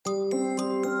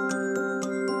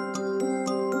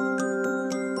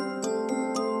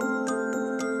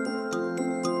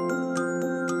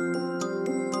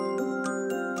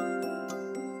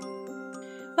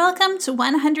Welcome to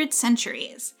 100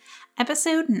 Centuries,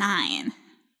 Episode 9.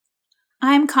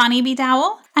 I'm Connie B.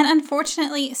 Dowell, and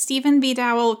unfortunately, Stephen B.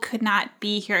 Dowell could not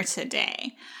be here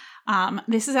today.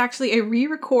 This is actually a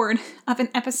re-record of an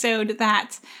episode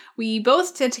that we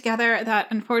both did together that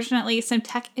unfortunately some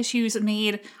tech issues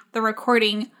made the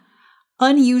recording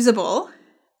unusable.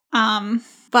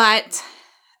 But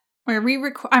I'm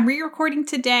re-recording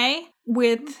today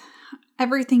with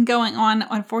everything going on.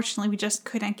 Unfortunately, we just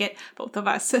couldn't get both of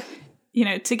us,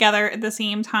 together at the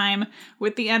same time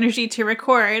with the energy to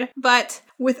record. But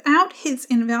without his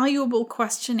invaluable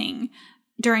questioning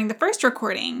during the first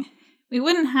recording, we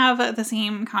wouldn't have the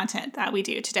same content that we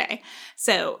do today.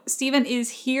 So Stephen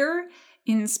is here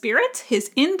in spirit.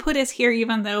 His input is here,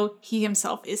 even though he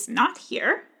himself is not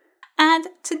here. And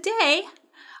today,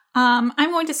 I'm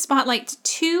going to spotlight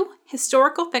 2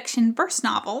 historical fiction verse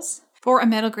novels for a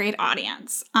middle grade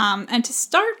audience. And to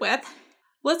start with,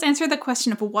 let's answer the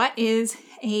question of what is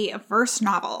a verse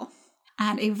novel.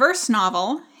 And a verse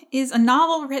novel is a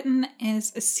novel written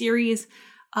as a series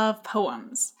of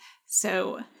poems.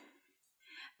 So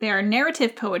they are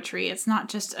narrative poetry. It's not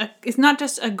just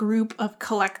a group of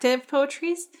collective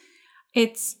poetries.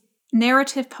 It's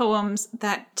narrative poems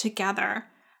that together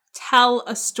tell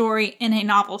a story in a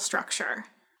novel structure.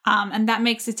 And that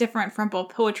makes it different from both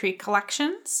poetry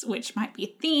collections, which might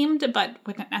be themed but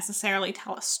wouldn't necessarily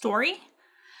tell a story,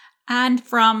 and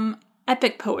from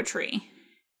epic poetry,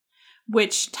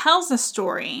 which tells a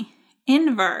story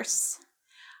in verse,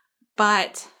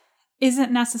 but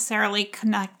isn't necessarily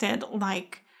connected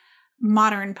like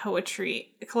modern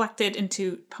poetry, collected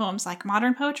into poems like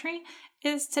modern poetry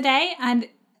is today, and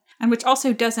which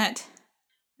also doesn't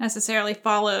necessarily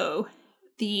follow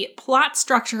the plot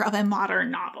structure of a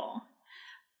modern novel.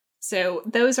 So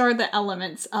those are the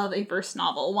elements of a verse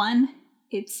novel. 1,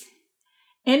 it's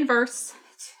in verse.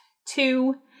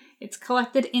 2, it's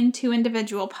collected into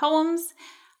individual poems.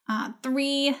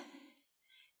 3,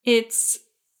 it's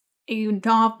a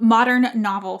modern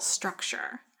novel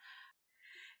structure.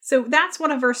 So that's what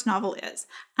a verse novel is.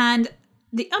 And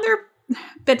the other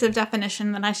bit of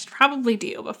definition that I should probably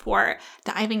do before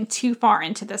diving too far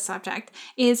into this subject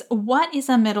is, what is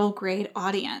a middle grade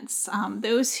audience?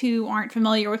 Those who aren't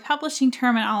familiar with publishing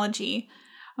terminology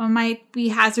might be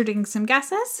hazarding some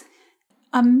guesses.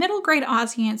 A middle grade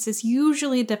audience is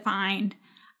usually defined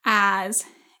as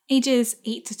ages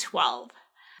 8 to 12.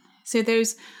 So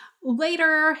those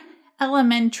later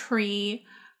elementary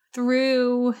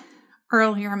through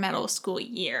earlier middle school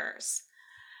years.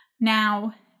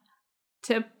 Now,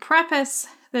 to preface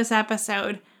this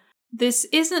episode, this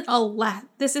isn't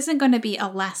going to be a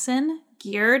lesson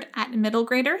geared at middle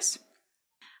graders.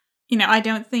 I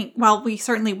don't think, while we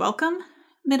certainly welcome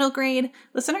middle grade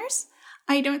listeners,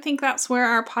 I don't think that's where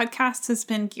our podcast has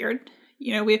been geared.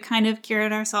 We've kind of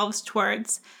geared ourselves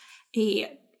towards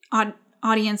a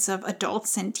audience of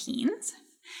adults and teens.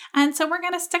 And so we're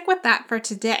going to stick with that for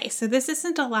today. So this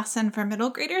isn't a lesson for middle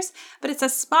graders, but it's a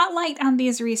spotlight on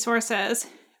these resources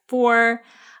for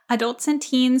adults and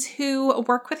teens who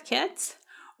work with kids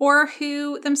or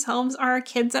who themselves are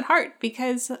kids at heart,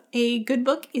 because a good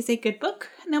book is a good book,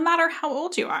 no matter how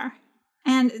old you are.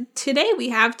 And today we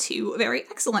have 2 very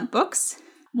excellent books.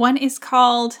 One is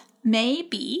called May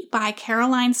Be by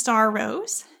Caroline Starr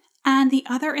Rose, and the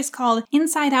other is called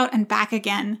Inside Out and Back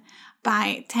Again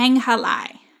by Tang Ha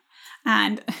Lai.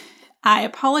 And I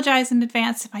apologize in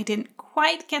advance if I didn't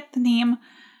quite get the name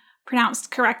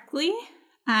pronounced correctly.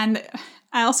 And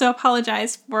I also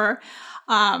apologize for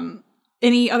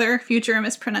any other future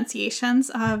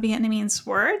mispronunciations of Vietnamese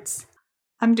words.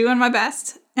 I'm doing my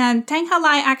best. And Tang Ha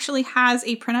Lai actually has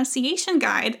a pronunciation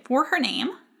guide for her name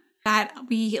that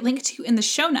we link to in the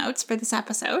show notes for this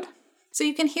episode. So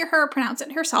you can hear her pronounce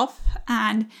it herself,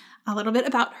 and a little bit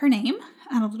about her name,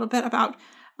 and a little bit about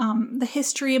the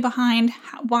history behind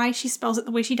why she spells it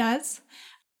the way she does.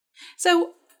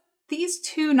 So these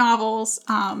 2 novels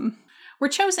were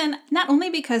chosen not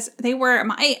only because they were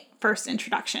my first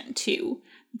introduction to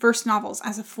verse novels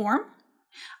as a form,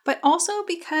 but also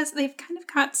because they've kind of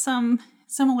got some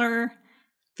similar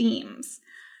themes.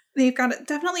 They've got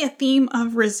definitely a theme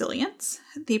of resilience.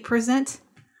 They present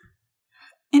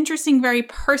interesting, very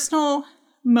personal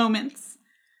moments,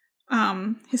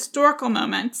 historical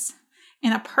moments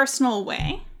in a personal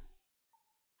way,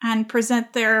 and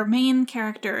present their main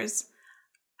characters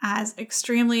as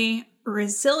extremely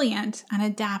resilient and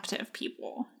adaptive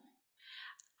people.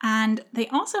 And they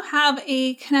also have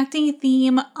a connecting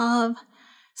theme of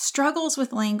struggles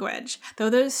with language, though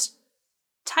those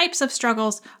types of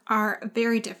struggles are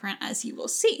very different, as you will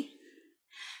see.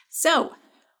 So,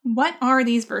 what are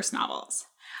these verse novels?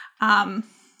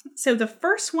 So the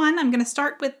first one, I'm going to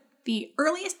start with the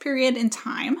earliest period in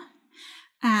time,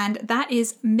 and that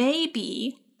is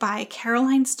Maybe by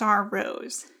Caroline Starr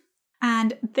Rose.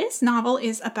 And this novel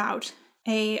is about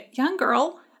a young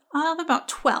girl of about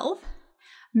 12,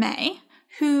 May,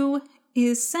 who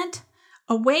is sent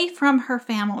away from her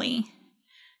family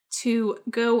to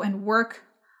go and work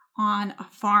on a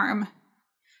farm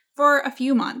for a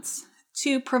few months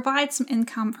to provide some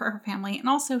income for her family and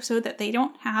also so that they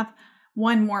don't have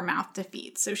one more mouth to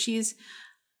feed. So she's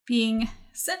being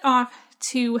sent off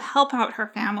to help out her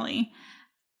family,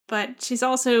 but she's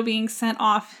also being sent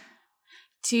off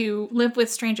to live with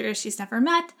strangers she's never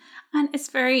met, and it's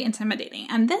very intimidating.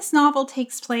 And this novel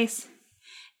takes place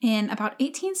in about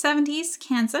 1870s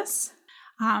Kansas.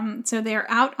 So they're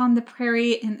out on the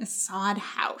prairie in a sod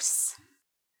house.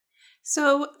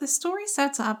 So the story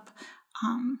sets up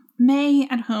May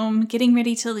at home getting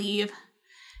ready to leave.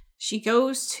 She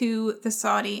goes to the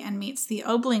Soddy and meets the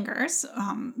Oblingers,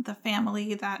 the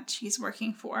family that she's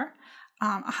working for,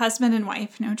 a husband and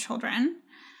wife, no children.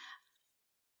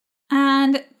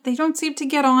 And they don't seem to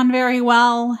get on very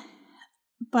well,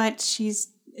 but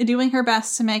she's doing her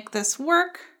best to make this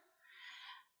work.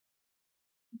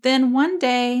 Then one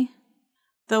day,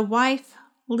 the wife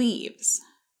leaves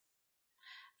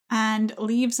and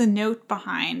leaves a note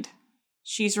behind.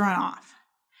 She's run off.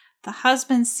 The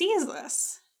husband sees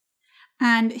this,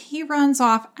 and he runs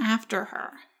off after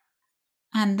her.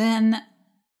 And then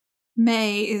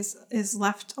May is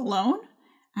left alone,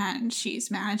 and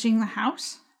she's managing the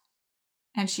house.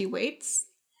 And she waits,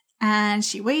 and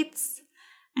she waits,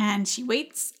 and she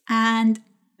waits, and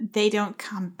they don't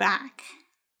come back.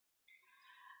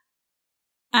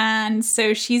 And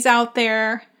so she's out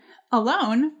there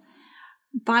alone,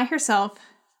 by herself,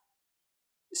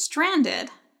 stranded,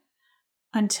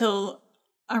 until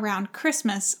around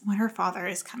Christmas when her father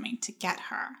is coming to get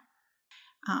her.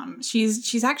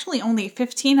 She's actually only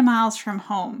 15 miles from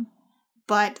home,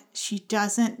 but she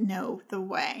doesn't know the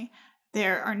way.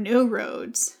 There are no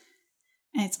roads,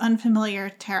 and it's unfamiliar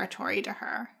territory to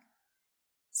her.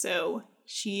 So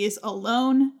she is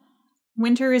alone.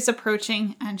 Winter is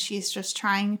approaching, and she's just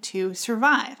trying to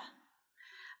survive.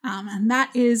 And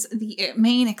that is the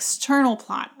main external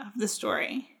plot of the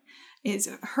story,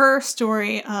 is her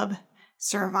story of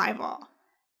survival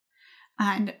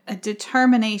and a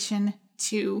determination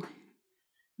to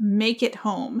make it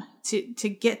home, to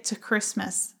get to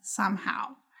Christmas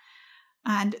somehow.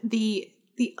 And the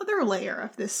other layer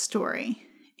of this story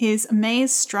is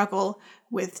May's struggle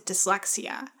with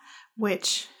dyslexia,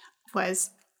 which was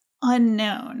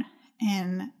unknown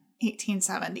in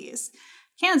 1870s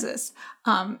Kansas.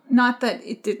 Not that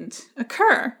it didn't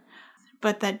occur,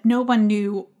 but that no one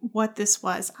knew what this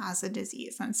was as a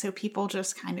disease. And so people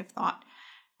just kind of thought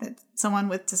that someone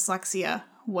with dyslexia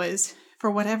was, for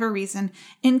whatever reason,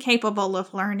 incapable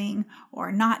of learning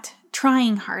or not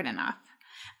trying hard enough.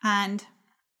 And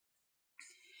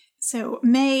so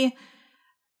May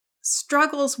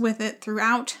struggles with it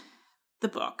throughout the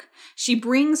book. She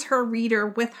brings her reader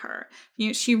with her.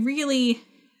 She really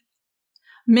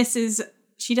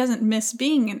she doesn't miss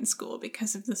being in school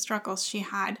because of the struggles she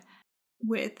had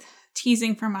with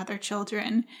teasing from other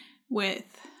children, with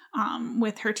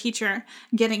her teacher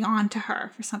getting on to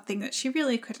her for something that she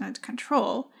really couldn't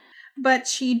control. But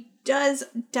she does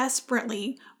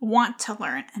desperately want to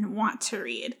learn and want to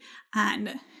read.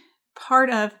 And part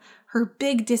of her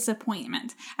big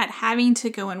disappointment at having to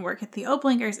go and work at the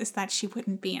Oblingers is that she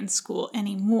wouldn't be in school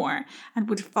anymore and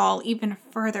would fall even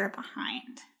further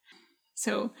behind.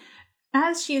 So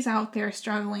as she's out there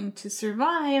struggling to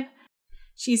survive,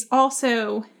 she's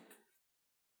also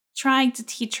trying to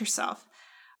teach herself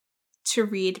to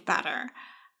read better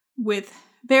with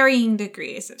varying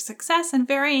degrees of success and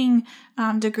varying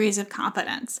degrees of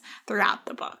competence throughout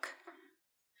the book.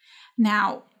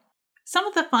 Now, some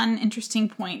of the fun, interesting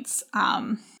points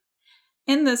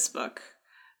in this book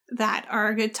that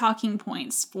are good talking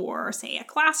points for, say, a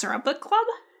class or a book club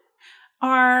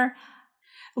are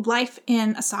life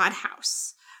in a sod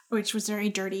house, which was very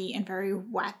dirty and very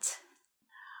wet.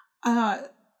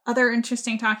 Other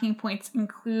interesting talking points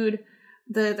include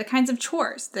the kinds of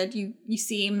chores that you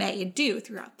see May do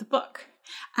throughout the book.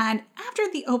 And after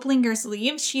the Oblingers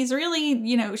leave, she's really,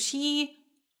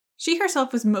 she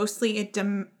herself was mostly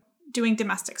doing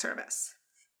domestic service.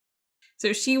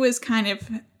 So she was kind of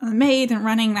a maid and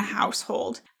running the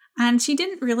household. And she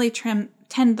didn't really tend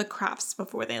the crops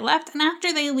before they left. And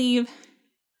after they leave,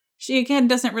 she again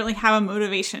doesn't really have a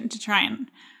motivation to try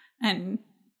and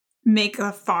make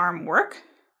a farm work.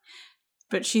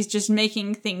 But she's just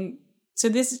making things. So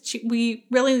we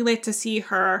really like to see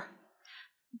her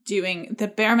doing the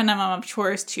bare minimum of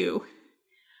chores to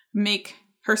make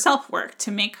herself work,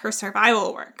 to make her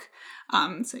survival work.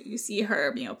 So you see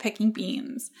her, picking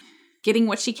beans, getting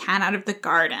what she can out of the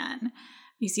garden.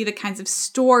 You see the kinds of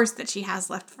stores that she has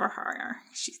left for her.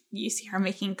 You see her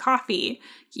making coffee,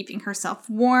 keeping herself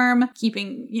warm,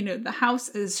 keeping, the house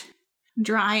as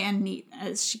dry and neat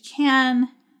as she can.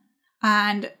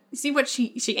 And you see what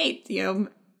she ate.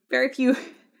 Very few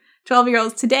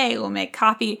 12-year-olds today will make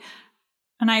coffee,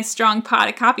 a nice strong pot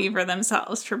of coffee for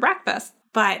themselves for breakfast.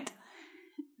 But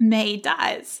May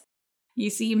does.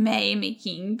 You see May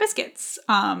making biscuits.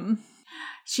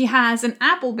 She has an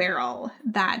apple barrel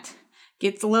that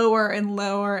gets lower and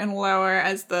lower and lower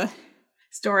as the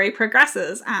story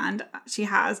progresses, and she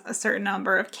has a certain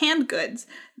number of canned goods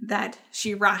that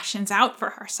she rations out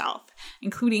for herself,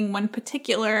 including one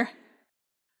particular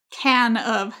can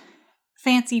of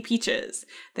fancy peaches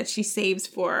that she saves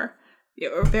for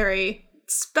a very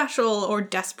special or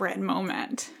desperate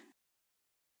moment.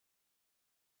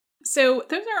 So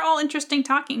those are all interesting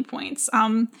talking points.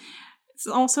 It's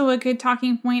also a good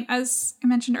talking point, as I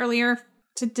mentioned earlier,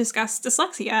 to discuss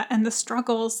dyslexia and the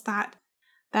struggles that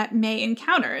May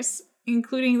encounters,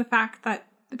 including the fact that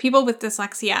the people with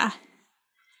dyslexia,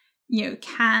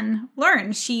 can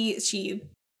learn. She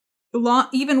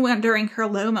even when during her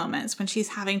low moments, when she's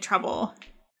having trouble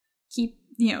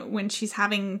when she's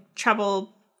having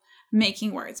trouble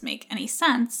making words make any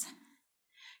sense,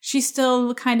 she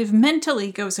still kind of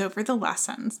mentally goes over the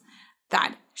lessons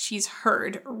that she's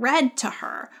heard read to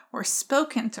her or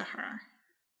spoken to her.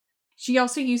 She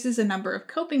also uses a number of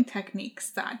coping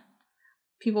techniques that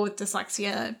people with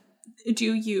dyslexia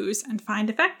do use and find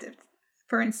effective.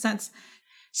 For instance,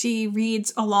 she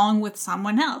reads along with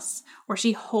someone else, or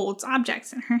she holds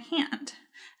objects in her hand,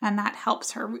 and that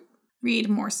helps her read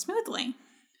more smoothly.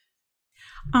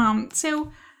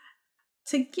 So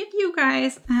to give you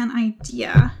guys an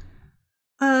idea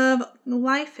of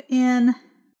life in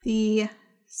the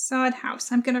sod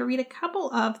house, I'm going to read a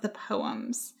couple of the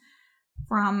poems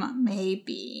from May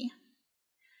B.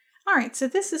 All right, so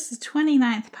this is the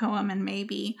 29th poem in May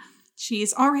B.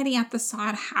 She's already at the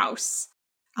sod house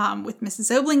with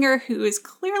Mrs. Oblinger, who is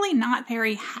clearly not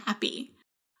very happy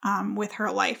with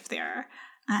her life there.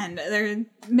 And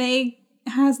May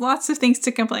has lots of things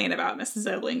to complain about Mrs.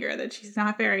 Oblinger, that she's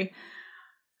not very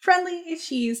friendly,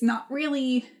 she's not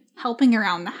really helping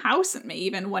around the house, and May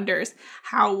even wonders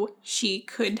how she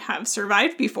could have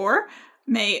survived before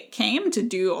May came to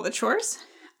do all the chores.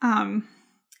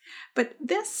 But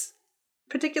this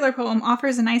particular poem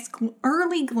offers a nice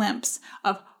early glimpse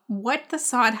of what the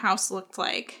sod house looked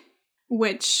like,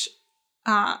 which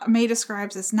May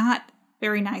describes as not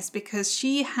very nice because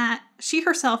she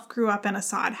herself grew up in a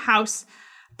sod house,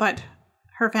 but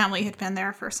her family had been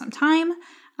there for some time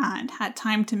and had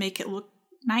time to make it look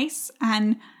nice.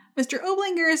 And Mr.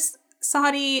 Oblinger's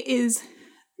Soddy is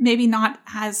maybe not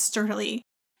as sturdily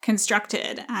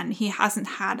constructed, and he hasn't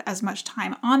had as much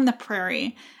time on the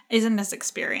prairie, isn't as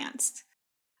experienced.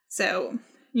 So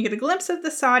you get a glimpse of the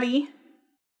Soddy,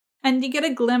 and you get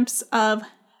a glimpse of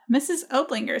Mrs.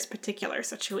 Oblinger's particular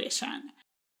situation.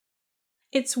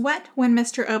 It's wet when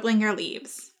Mr. Oblinger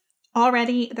leaves.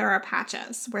 Already there are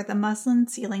patches where the muslin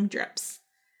ceiling drips.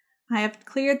 I have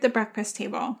cleared the breakfast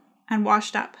table and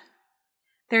washed up.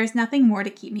 There is nothing more to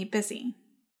keep me busy.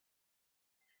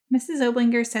 Mrs.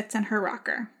 Oblinger sits in her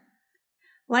rocker,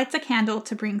 lights a candle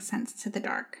to bring sense to the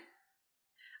dark.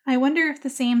 I wonder if the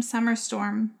same summer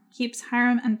storm keeps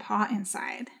Hiram and Pa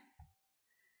inside.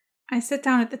 I sit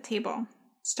down at the table,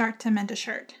 start to mend a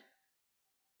shirt.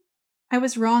 I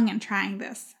was wrong in trying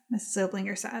this, Mrs.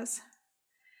 Oblinger says.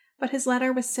 But his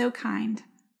letter was so kind,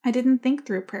 I didn't think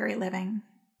through prairie living.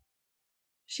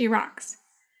 She rocks.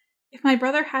 If my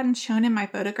brother hadn't shown him my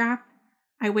photograph,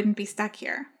 I wouldn't be stuck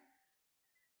here.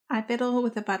 I fiddle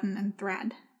with a button and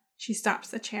thread. She stops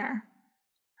the chair.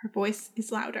 Her voice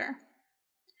is louder.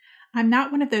 I'm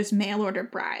not one of those mail-order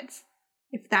brides,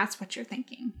 if that's what you're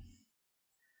thinking.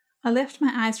 I lift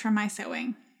my eyes from my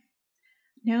sewing.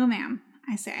 No, ma'am,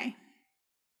 I say.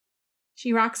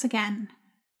 She rocks again.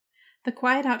 The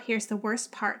quiet out here's the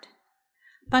worst part.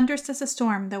 Thunders as a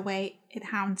storm the way it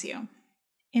hounds you.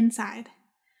 Inside,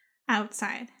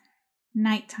 outside,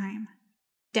 nighttime,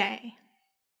 day.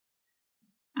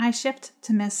 I shift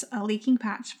to miss a leaking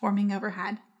patch forming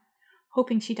overhead,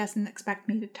 hoping she doesn't expect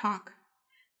me to talk.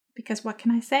 Because what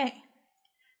can I say?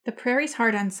 The prairie's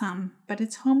hard on some, but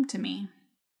it's home to me.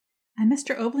 And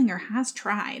Mr. Oblinger has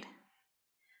tried.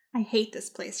 I hate this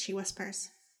place, she whispers.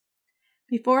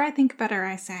 Before I think better,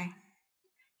 I say.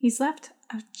 He's left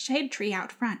a shade tree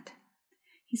out front.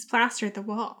 He's plastered the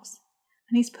walls.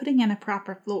 and he's putting in a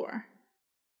proper floor.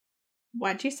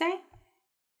 What'd you say?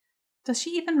 Does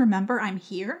she even remember I'm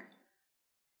here?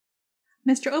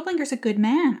 Mr. Oblinger's a good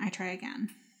man, I try again.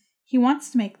 He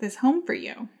wants to make this home for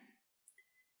you.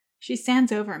 She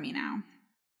stands over me now.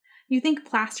 You think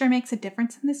plaster makes a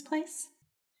difference in this place?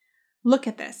 Look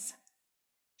at this.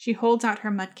 She holds out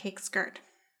her mud-cake skirt.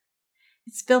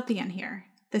 It's filthy in here.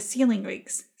 The ceiling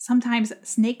leaks. Sometimes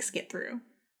snakes get through.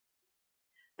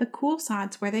 The cool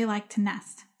sod's where they like to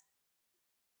nest.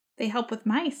 They help with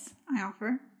mice, I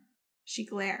offer. She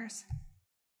glares.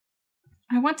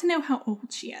 I want to know how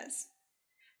old she is.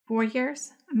 4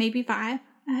 years, maybe 5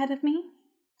 ahead of me.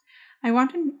 I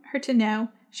want her to know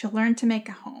she'll learn to make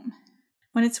a home.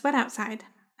 When it's wet outside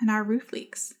and our roof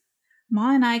leaks,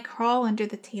 Ma and I crawl under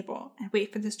the table and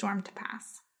wait for the storm to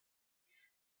pass.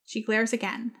 She glares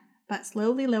again, but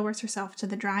slowly lowers herself to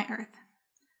the dry earth.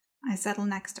 I settle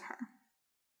next to her.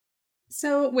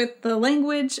 So with the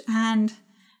language and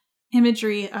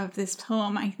imagery of this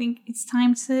poem, I think it's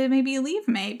time to maybe leave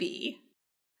maybe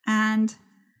and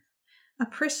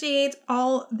appreciate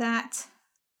all that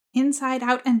Inside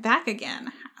Out and Back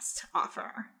Again has to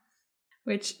offer,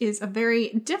 which is a very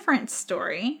different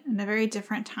story and a very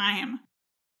different time.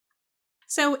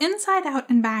 So Inside Out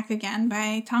and Back Again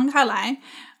by Tong Ka-lai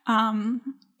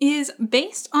is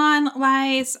based on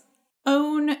Lai's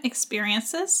own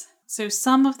experiences. So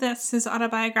some of this is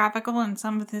autobiographical and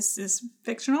some of this is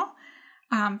fictional,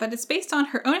 but it's based on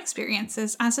her own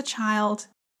experiences as a child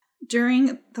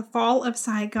during the fall of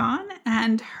Saigon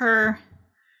and her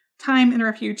time in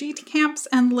refugee camps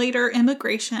and later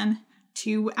immigration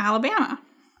to Alabama.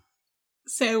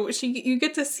 So you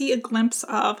get to see a glimpse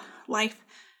of life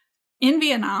in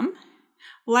Vietnam,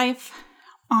 life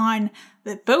on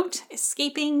the boat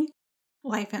escaping,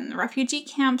 life in the refugee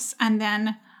camps, and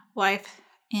then life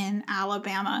in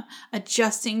Alabama,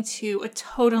 adjusting to a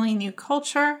totally new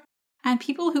culture and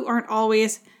people who aren't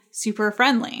always super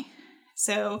friendly.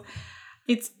 So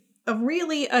it's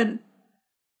really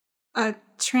a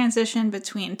transition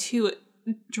between two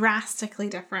drastically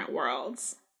different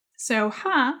worlds. So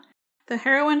Ha, the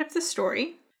heroine of the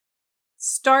story,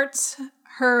 starts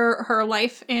her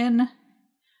life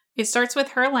it starts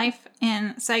with her life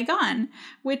in Saigon,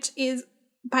 which is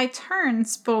by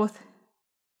turns both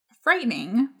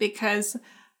frightening because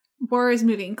war is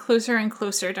moving closer and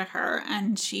closer to her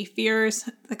and she fears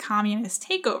the communist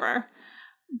takeover,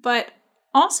 but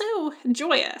also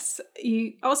joyous.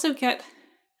 You also get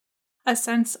a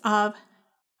sense of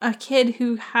a kid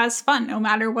who has fun no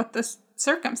matter what the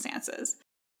circumstances.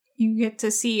 You get to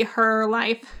see her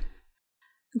life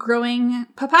growing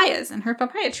papayas in her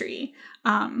papaya tree,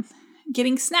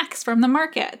 getting snacks from the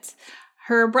market,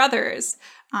 her brothers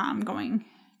going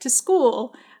to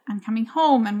school and coming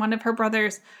home, and one of her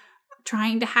brothers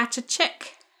trying to hatch a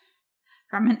chick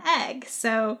from an egg.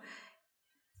 So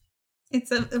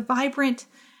it's a vibrant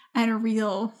and a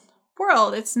real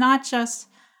world. It's not just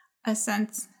a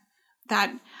sense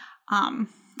that,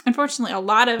 unfortunately, a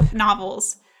lot of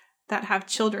novels that have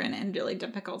children in really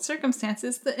difficult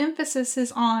circumstances, the emphasis is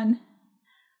on,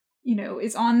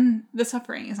 is on the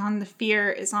suffering, is on the fear,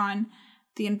 is on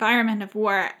the environment of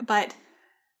war. But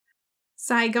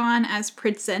Saigon, as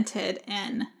presented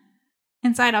in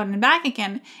Inside Out and Back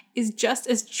Again, is just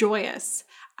as joyous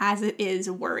as it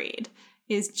is worried,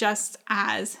 is just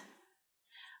as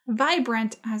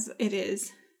vibrant as it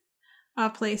is a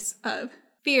place of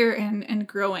fear and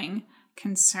growing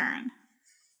concern.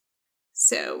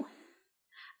 So,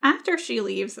 after she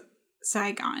leaves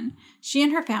Saigon, she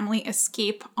and her family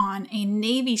escape on a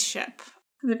Navy ship,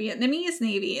 the Vietnamese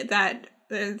Navy,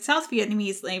 the South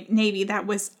Vietnamese Navy that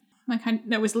was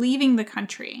leaving the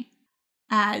country,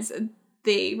 as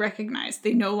they recognized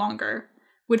they no longer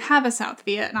would have a South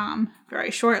Vietnam very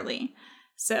shortly.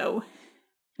 So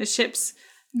the ship's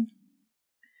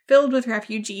filled with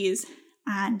refugees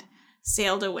and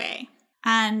sailed away.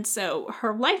 And so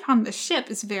her life on the ship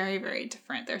is very, very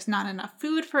different. There's not enough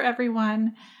food for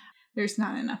everyone. There's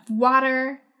not enough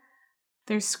water.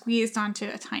 They're squeezed onto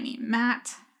a tiny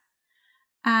mat.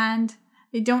 And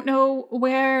they don't know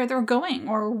where they're going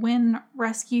or when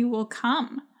rescue will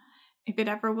come, if it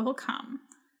ever will come.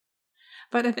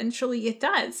 But eventually it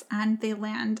does. And they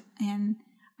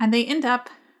end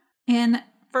up in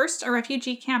first a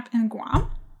refugee camp in Guam,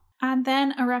 and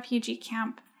then a refugee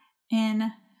camp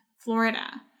in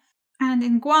Florida. And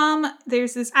in Guam,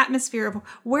 there's this atmosphere of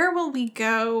where will we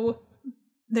go?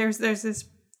 There's this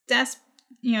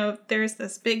there's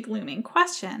this big looming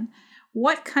question.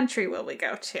 What country will we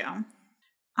go to?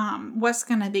 what's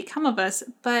going to become of us,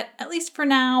 but at least for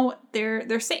now,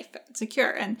 they're safe and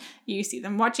secure, and you see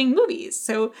them watching movies.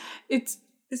 So it's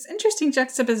this interesting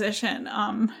juxtaposition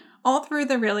all through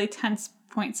the really tense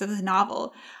points of the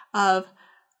novel of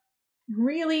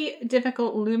really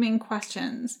difficult looming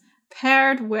questions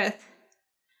paired with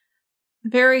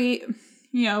very,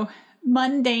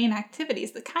 mundane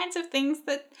activities, the kinds of things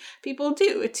that people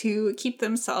do to keep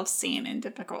themselves sane in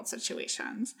difficult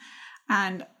situations,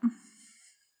 and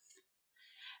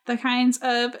the kinds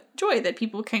of joy that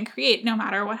people can create no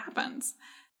matter what happens.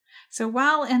 So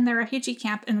while in the refugee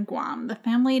camp in Guam, the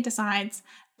family decides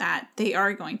that they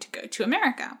are going to go to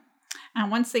America.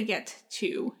 And once they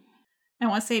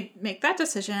make that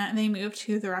decision, they move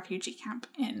to the refugee camp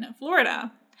in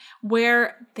Florida,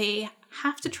 where they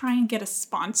have to try and get a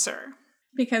sponsor,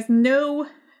 because no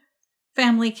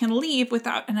family can leave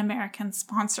without an American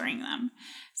sponsoring them.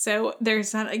 So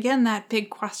there's that big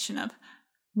question of,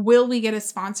 will we get a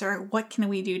sponsor? What can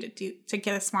we do to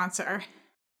get a sponsor?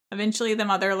 Eventually, the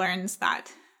mother learns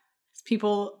that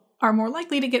people are more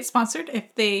likely to get sponsored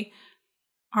if they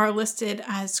are listed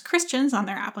as Christians on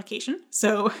their application.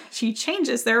 So she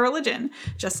changes their religion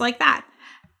just like that.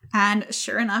 And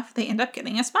sure enough, they end up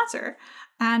getting a sponsor.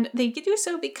 And they do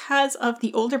so because of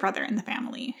the older brother in the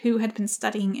family, who had been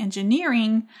studying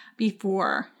engineering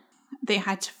before they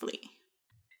had to flee.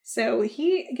 So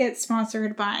he gets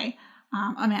sponsored by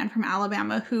a man from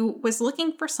Alabama who was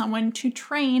looking for someone to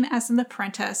train as an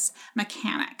apprentice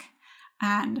mechanic.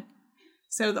 And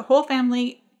so the whole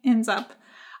family ends up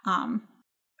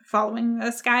following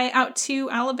this guy out to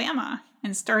Alabama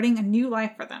and starting a new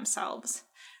life for themselves,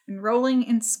 enrolling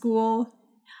in school.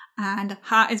 And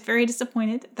Ha is very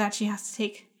disappointed that she has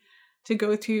to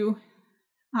go through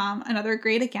another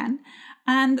grade again,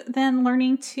 and then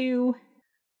learning to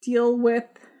deal with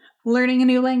learning a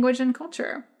new language and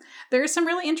culture. There are some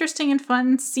really interesting and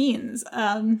fun scenes.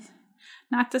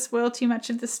 Not to spoil too much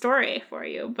of the story for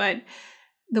you, but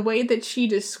the way that she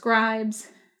describes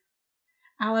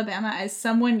Alabama as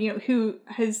someone who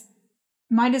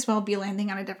might as well be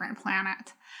landing on a different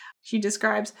planet. She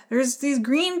describes there's these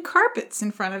green carpets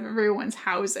in front of everyone's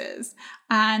houses,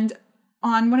 and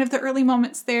on one of the early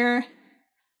moments there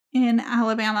in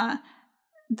Alabama,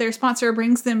 their sponsor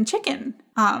brings them chicken.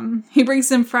 He brings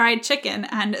them fried chicken,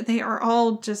 and they are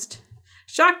all just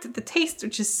shocked at the taste,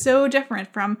 which is so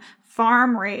different from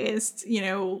farm-raised,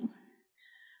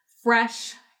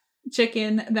 fresh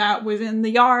chicken that was in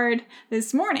the yard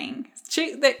this morning.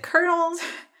 That Colonel's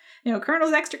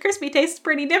extra crispy tastes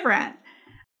pretty different.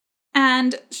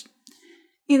 And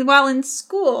while in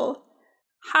school,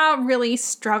 Ha really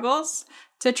struggles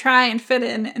to try and fit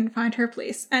in and find her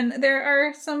place. And there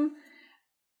are some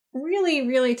really,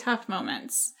 really tough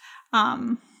moments.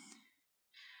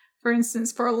 For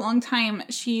instance, for a long time,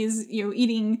 she's,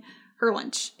 eating her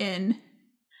lunch in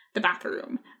the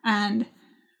bathroom and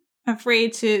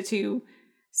afraid to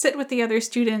sit with the other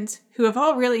students who have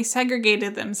all really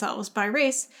segregated themselves by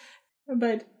race,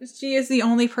 but she is the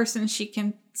only person she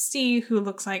can see who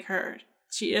looks like her.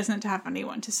 She doesn't have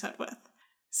anyone to sit with.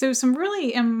 So some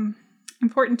really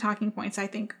important talking points, I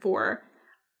think, for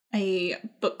a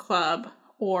book club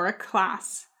or a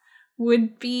class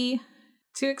would be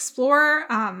to explore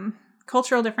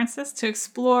cultural differences, to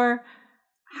explore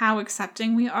how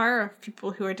accepting we are of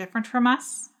people who are different from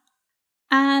us,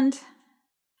 and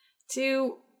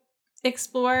to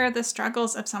explore the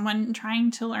struggles of someone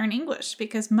trying to learn English,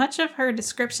 because much of her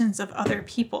descriptions of other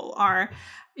people are,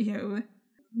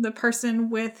 the person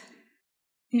with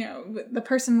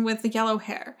the yellow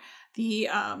hair, the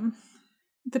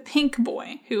pink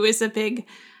boy who is a big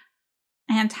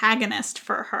antagonist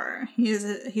for her.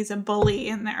 He's a bully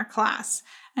in their class,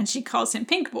 and she calls him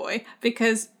Pink Boy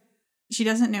because she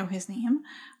doesn't know his name,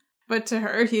 but to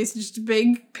her he's just a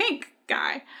big pink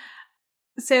guy.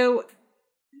 So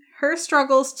her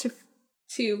struggles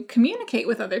to communicate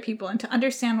with other people and to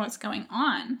understand what's going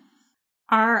on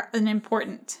are an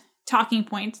important talking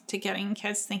point to getting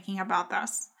kids thinking about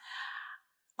this.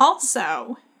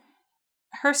 Also,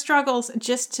 her struggles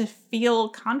just to feel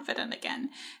confident again.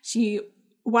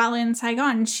 While in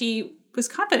Saigon, she was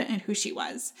confident in who she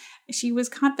was. She was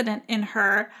confident in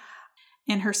her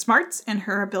smarts and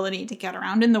her ability to get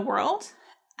around in the world.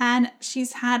 And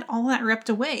she's had all that ripped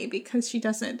away because she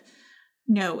doesn't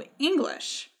know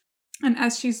English. And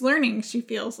as she's learning, she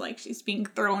feels like she's being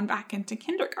thrown back into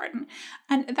kindergarten.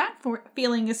 And that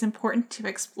feeling is important to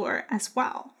explore as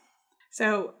well.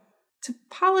 So to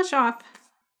polish off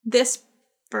this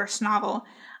first novel,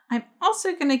 I'm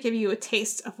also going to give you a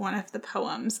taste of one of the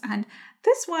poems. And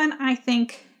this one, I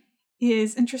think,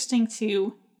 is interesting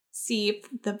to see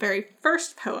the very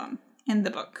first poem in the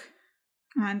book.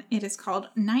 And it is called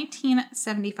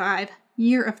 1975,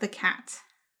 Year of the Cat.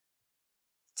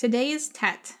 Today is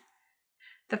Tet,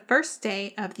 the first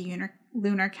day of the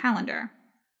lunar calendar.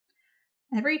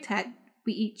 Every Tet,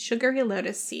 we eat sugary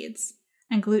lotus seeds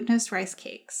and glutinous rice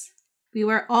cakes. We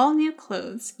wear all new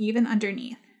clothes, even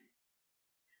underneath.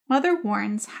 Mother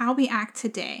warns how we act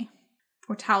today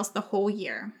foretells the whole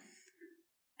year.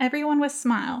 Everyone will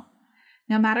smile,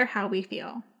 no matter how we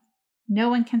feel. No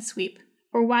one can sweep,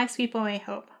 for why sweep away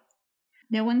hope?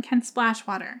 No one can splash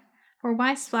water, for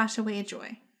why splash away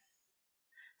joy?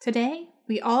 Today,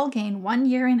 we all gain 1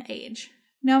 year in age,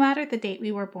 no matter the date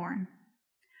we were born.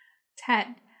 Tet,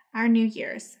 our New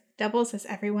Year's, doubles as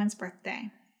everyone's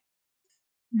birthday.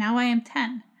 Now I am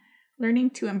 10,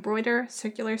 learning to embroider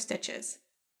circular stitches,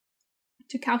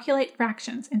 to calculate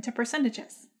fractions into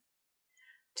percentages,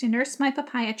 to nurse my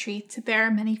papaya tree to bear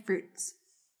many fruits.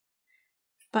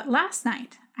 But last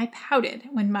night, I pouted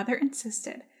when Mother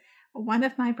insisted one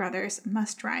of my brothers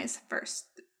must rise first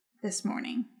this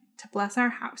morning to bless our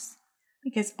house,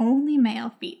 because only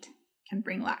male feet can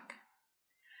bring luck.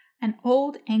 An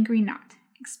old angry knot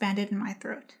expanded in my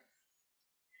throat.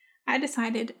 I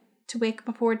decided to wake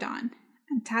before dawn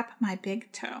and tap my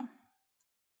big toe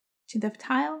to the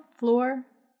tile floor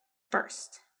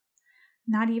first.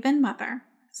 Not even Mother,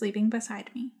 sleeping beside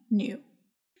me, knew.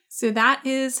 So that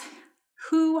is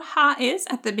who Ha is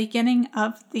at the beginning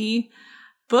of the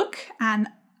book, and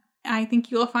I think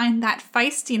you will find that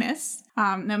feistiness,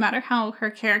 no matter how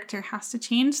her character has to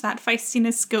change, that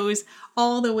feistiness goes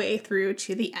all the way through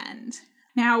to the end.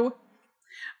 Now,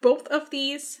 both of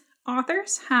these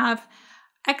authors have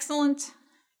excellent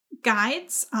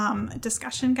guides,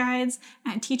 discussion guides,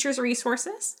 and teachers'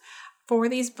 resources for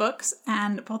these books,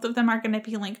 and both of them are going to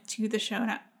be linked to the show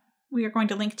note. We are going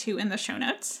to link to in the show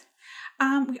notes.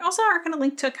 We also are going to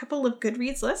link to a couple of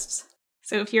Goodreads lists.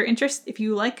 So if you're interested, if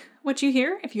you like what you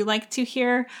hear, if you like to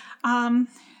hear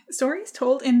stories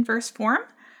told in verse form,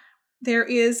 there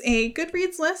is a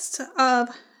Goodreads list of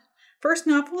first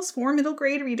novels for middle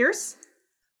grade readers.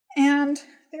 And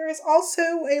there is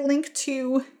also a link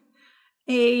to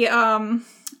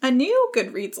a new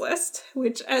Goodreads list,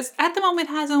 which at the moment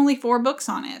has only 4 books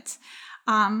on it.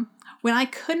 When I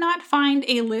could not find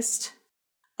a list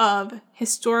of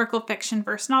historical fiction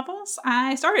verse novels,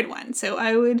 I started one. So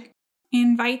I would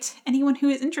invite anyone who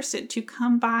is interested to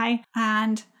come by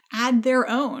and add their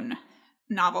own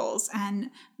novels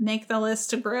and make the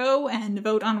list grow and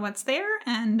vote on what's there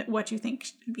and what you think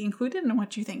should be included and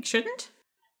what you think shouldn't.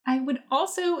 I would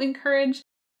also encourage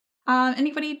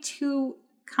anybody to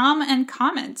come and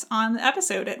comment on the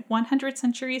episode at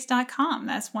 100centuries.com.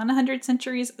 That's 100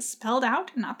 centuries spelled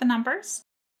out, not the numbers.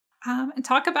 And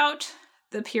talk about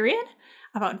the period,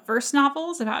 about verse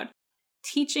novels, about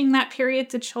teaching that period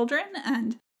to children,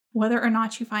 and whether or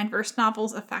not you find verse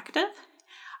novels effective.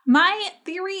 My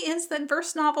theory is that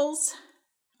verse novels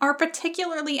are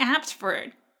particularly apt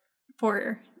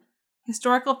for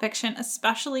historical fiction,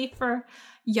 especially for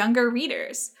younger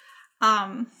readers.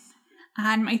 And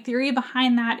my theory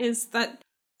behind that is that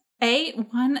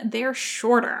they're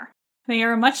shorter. They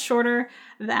are much shorter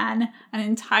than an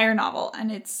entire novel,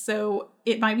 and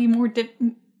it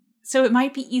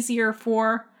might be easier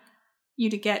for you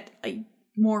to get a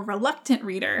more reluctant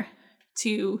reader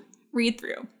to read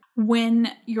through.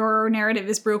 When your narrative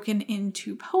is broken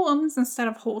into poems instead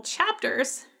of whole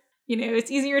chapters,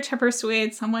 it's easier to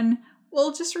persuade someone,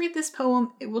 well, just read this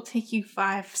poem. It will take you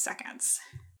 5 seconds,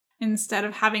 instead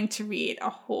of having to read a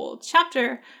whole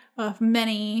chapter of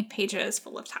many pages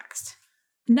full of text.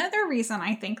 Another reason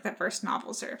I think that verse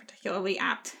novels are particularly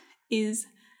apt is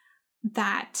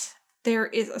that there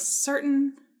is a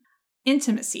certain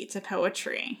intimacy to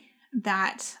poetry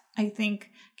that I think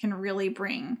can really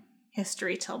bring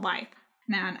history to life.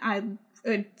 And I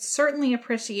would certainly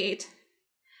appreciate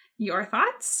your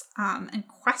thoughts and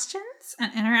questions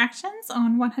and interactions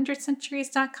on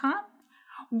 100centuries.com.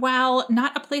 While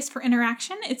not a place for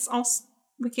interaction,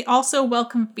 we can also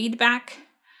welcome feedback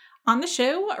on the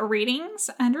show,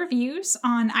 ratings and reviews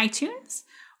on iTunes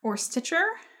or Stitcher.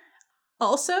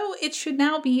 Also, it should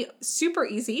now be super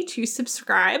easy to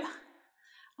subscribe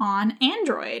on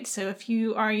Android. So if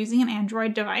you are using an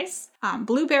Android device,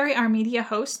 Blueberry, our media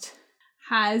host,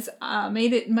 has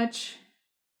made it much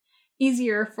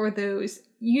easier for those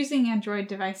using Android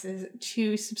devices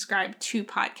to subscribe to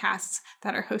podcasts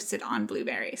that are hosted on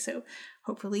Blueberry. So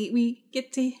hopefully we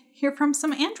get to hear from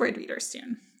some Android readers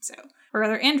soon. Or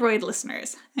other Android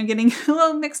listeners. I'm getting a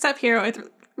little mixed up here with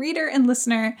reader and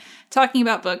listener, talking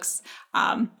about books,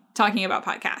 talking about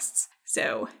podcasts.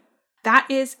 So that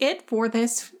is it for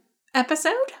this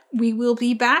episode, we will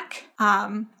be back,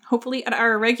 hopefully at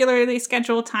our regularly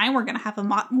scheduled time. We're going to have a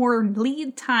lot more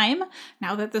lead time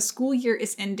now that the school year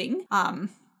is ending,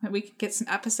 that we can get some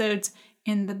episodes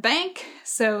in the bank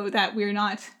so that we're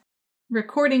not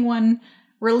recording one,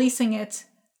 releasing it,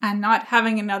 and not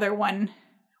having another one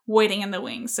waiting in the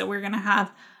wings. So we're going to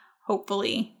have,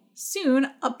 hopefully soon,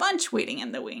 a bunch waiting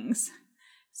in the wings.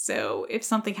 So if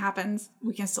something happens,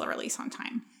 we can still release on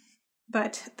time.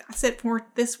 But that's it for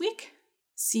this week.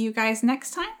 See you guys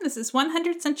next time. This is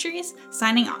 100 Centuries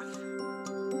signing off.